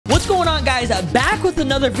on, guys? Back with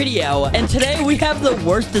another video, and today we have the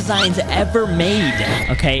worst designs ever made.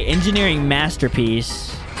 Okay, engineering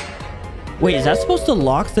masterpiece. Wait, is that supposed to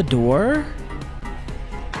lock the door?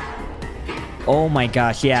 Oh my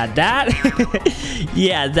gosh, yeah, that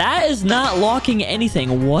yeah, that is not locking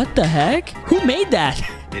anything. What the heck? Who made that?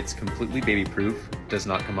 It's completely baby proof. Does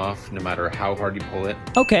not come off no matter how hard you pull it.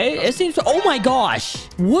 Okay, it seems. Oh my gosh,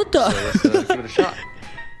 what the? So let's give it a shot.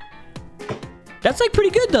 That's like pretty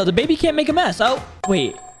good though. The baby can't make a mess. Oh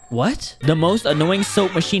wait, what? The most annoying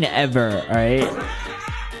soap machine ever. All right.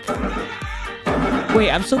 Wait,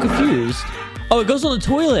 I'm so confused. Oh, it goes on the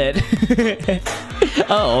toilet.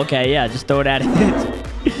 Oh, okay, yeah, just throw it at it.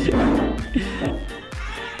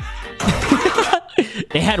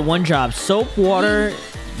 They had one job: soap, water.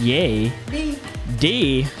 Yay.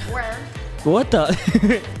 D. Where? What the?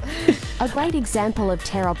 A great example of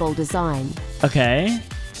terrible design. Okay.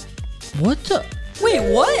 What the?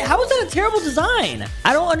 Wait, what? How is that a terrible design?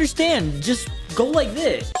 I don't understand. Just go like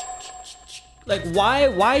this. Like,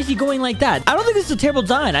 why is he going like that? I don't think this is a terrible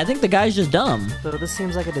design. I think the guy's just dumb. So this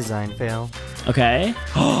seems like a design fail. Okay.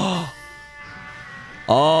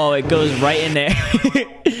 Oh, it goes right in there.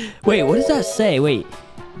 Wait, what does that say? Wait.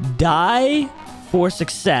 Die for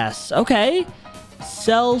success. Okay.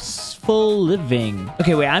 Self-full living.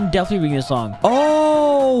 Okay, wait, I'm definitely reading this wrong.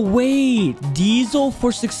 Oh, wait. Diesel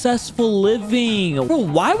for successful living. Bro,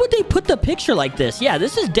 why would they put the picture like this? Yeah,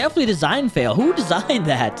 this is definitely a design fail. Who designed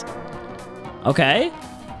that? Okay.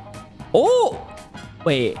 Oh,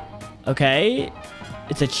 wait. Okay.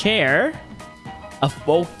 It's a chair.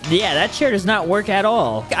 Yeah, that chair does not work at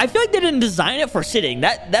all. I feel like they didn't design it for sitting.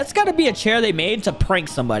 That's got to be a chair they made to prank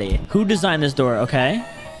somebody. Who designed this door? Okay.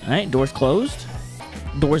 All right, door's closed.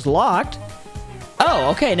 Door's locked.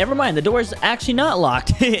 Oh, okay, never mind. The door's actually not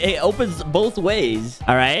locked. It opens both ways.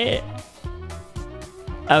 All right.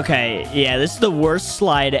 Okay, yeah, this is the worst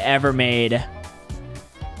slide ever made.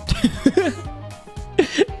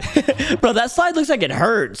 Bro, that slide looks like it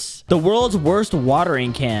hurts. The world's worst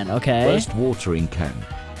watering can. Okay. Worst watering can.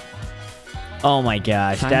 Oh my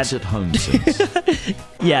gosh. Thanks at home, sis.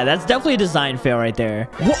 Yeah, that's definitely a design fail right there.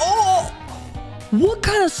 Whoa! What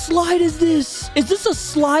kind of slide is this? Is this a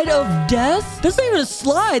slide of death? That's not even a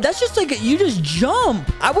slide. That's just like you just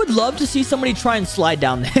jump. I would love to see somebody try and slide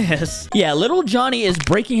down this. Yeah, little Johnny is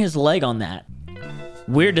breaking his leg on that.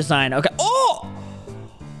 Weird design. Okay. Oh!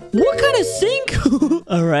 What kind of sink?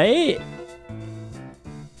 All right.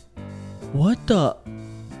 What the?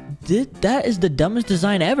 That is the dumbest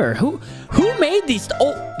design ever. Who made these?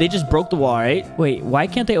 Oh, they just broke the wall, right? Wait, why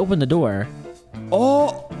can't they open the door?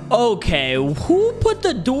 Oh, okay. Who put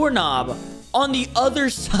the doorknob on the other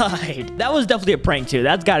side? That was definitely a prank too.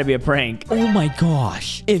 That's got to be a prank. Oh my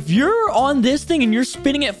gosh. If you're on this thing and you're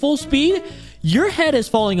spinning at full speed, your head is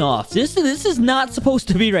falling off. This is not supposed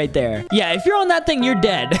to be right there. Yeah, if you're on that thing, you're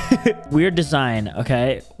dead. Weird design.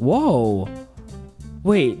 Okay. Whoa.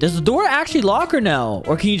 Wait, does the door actually lock or no?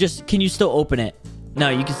 Or can you still open it? No,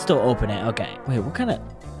 you can still open it. Okay. Wait, what kind of...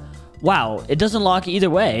 Wow, it doesn't lock either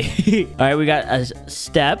way. All right, we got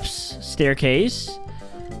steps, staircase.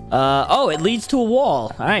 Oh, it leads to a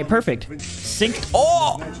wall. All right, perfect. Sink.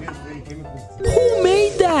 Oh! Who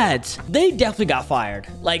made that? They definitely got fired.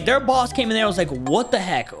 Like, their boss came in there and was like, what the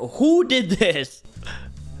heck? Who did this?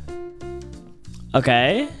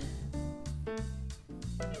 Okay.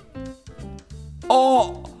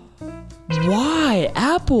 Oh, why?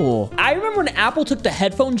 Apple. I remember when Apple took the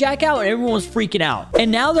headphone jack out and everyone was freaking out.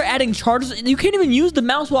 And now they're adding chargers. You can't even use the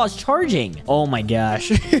mouse while it's charging. Oh my gosh.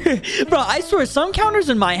 Bro, I swear some counters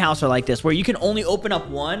in my house are like this, where you can only open up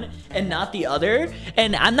one and not the other.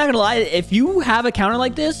 And I'm not gonna lie, if you have a counter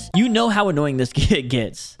like this, you know how annoying this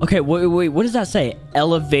gets. Okay, wait, what does that say?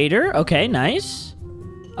 Elevator. Okay, nice.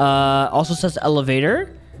 Also says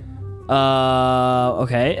elevator.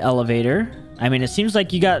 Okay, elevator. I mean, it seems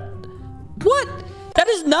like you got... What? That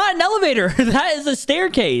is not an elevator. That is a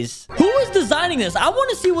staircase. Who is designing this? I want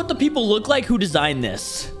to see what the people look like who designed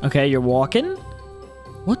this. Okay, you're walking.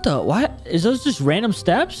 What the? What? Is those just random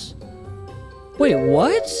steps? Wait,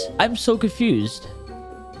 what? I'm so confused.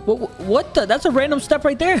 What the? That's a random step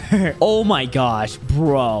right there. Oh my gosh,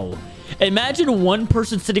 bro. Imagine one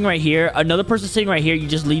person sitting right here, another person sitting right here. You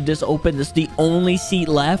just leave this open. This is the only seat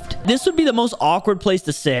left. This would be the most awkward place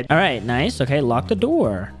to sit. All right, nice. Okay, lock the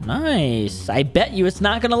door. Nice. I bet you it's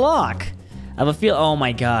not gonna lock. I have a feel. Oh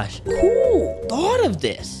my gosh. Who thought of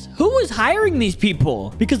this? Who is hiring these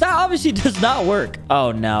people? Because that obviously does not work.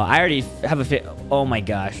 Oh no, I already have a feel. Oh my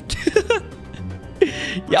gosh.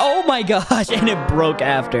 Oh my gosh, and it broke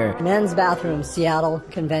after. Men's bathroom, Seattle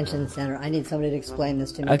Convention Center. I need somebody to explain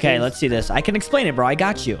this to me. Okay, please. let's see this. I can explain it, bro. I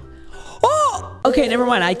got you. Okay, never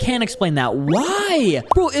mind. I can't explain that. Why?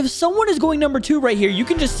 Bro, if someone is going number 2 right here, you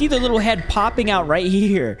can just see their little head popping out right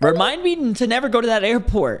here. Remind me to never go to that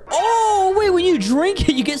airport. Oh, wait, when you drink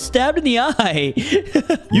it, you get stabbed in the eye.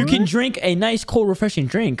 You can drink a nice, cold, refreshing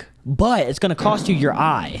drink, but it's gonna cost you your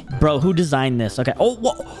eye. Bro, who designed this? Okay. Oh,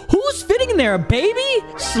 who's fitting in there? A baby?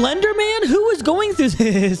 Slender Man? Who is going through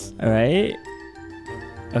this? All right.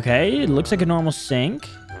 Okay, it looks like a normal sink.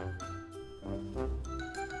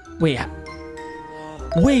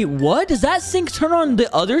 Wait, what? Does that sink turn on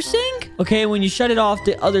the other sink? Okay, when you shut it off,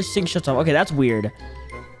 the other sink shuts off. Okay, that's weird.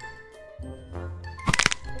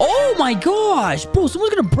 Oh my gosh! Bro,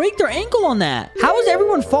 someone's gonna break their ankle on that. How is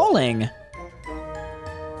everyone falling?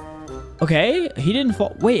 Okay, he didn't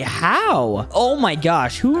fall. Wait, how? Oh my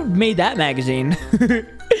gosh, who made that magazine?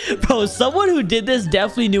 Bro, someone who did this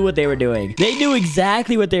definitely knew what they were doing. They knew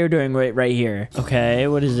exactly what they were doing right here. Okay,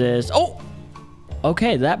 what is this? Oh!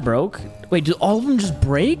 Okay, that broke. Wait, do all of them just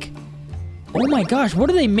break? Oh my gosh, what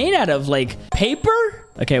are they made out of? Like, paper?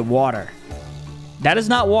 Okay, water. That is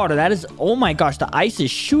not water. That is... Oh my gosh, the ice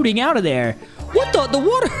is shooting out of there. What the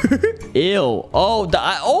water? Ew.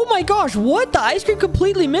 Oh my gosh, what? The ice cream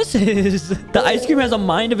completely misses. The ice cream has a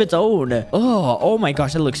mind of its own. Oh my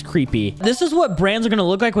gosh, that looks creepy. This is what brands are gonna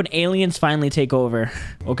look like when aliens finally take over.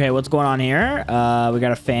 Okay, what's going on here? We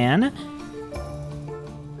got a fan.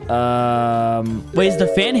 Wait, is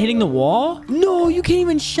the fan hitting the wall? No, you can't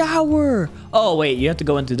even shower. Oh, wait, you have to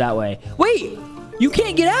go in through that way. Wait, you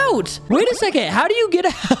can't get out. Wait a second. How do you get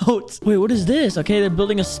out? Wait, what is this? Okay, they're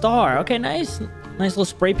building a star. Okay, nice. Nice little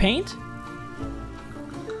spray paint.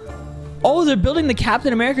 Oh, they're building the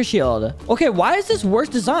Captain America shield. Okay, why is this worse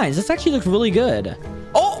designs? This actually looks really good.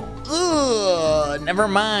 Oh, ugh, never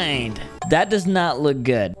mind. That does not look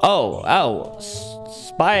good. Oh.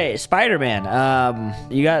 Spider-Man.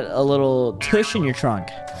 You got a little tush in your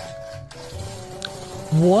trunk.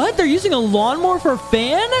 What? They're using a lawnmower for a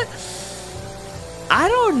fan? I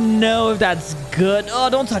don't know if that's good. Oh,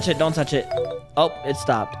 don't touch it. Don't touch it. Oh, it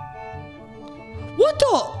stopped. What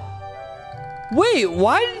the? Wait,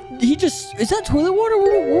 why did he just... Is that toilet water?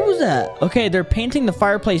 What was that? Okay, they're painting the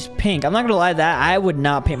fireplace pink. I'm not gonna lie, that I would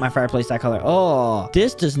not paint my fireplace that color. Oh,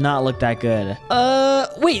 this does not look that good.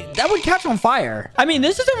 Wait, that would catch on fire. I mean,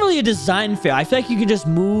 this isn't really a design fail. I feel like you can just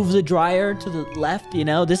move the dryer to the left, you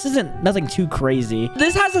know? This isn't nothing too crazy.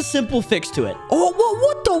 This has a simple fix to it. Oh,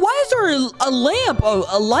 what the? Why is there a lamp,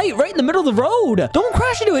 a light right in the middle of the road? Don't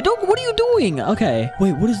crash into it. What are you doing? Okay,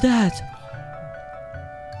 wait, what is that?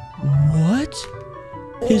 What?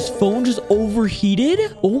 His phone just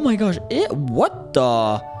overheated? Oh my gosh. What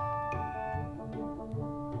the?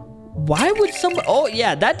 Why would someone... Oh,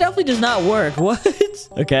 yeah, that definitely does not work. What?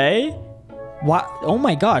 Okay. What? Oh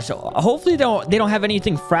my gosh. Hopefully they don't have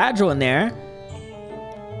anything fragile in there.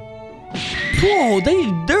 Bro,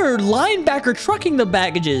 they're linebacker trucking the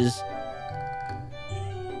baggages.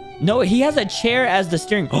 No, he has a chair as the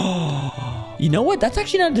steering... You know what? That's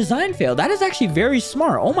actually not a design fail. That is actually very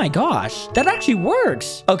smart. Oh my gosh. That actually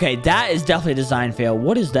works. Okay, that is definitely a design fail.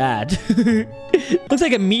 What is that? Looks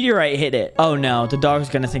like a meteorite hit it. Oh no, the dog's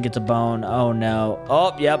gonna think it's a bone. Oh no.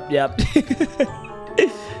 Oh, yep.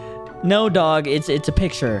 No, dog. It's a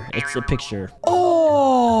picture. It's a picture.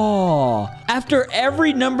 Oh! After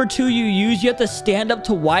every number 2 you use, you have to stand up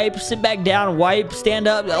to wipe, sit back down, wipe, stand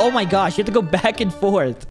up. Oh my gosh, you have to go back and forth.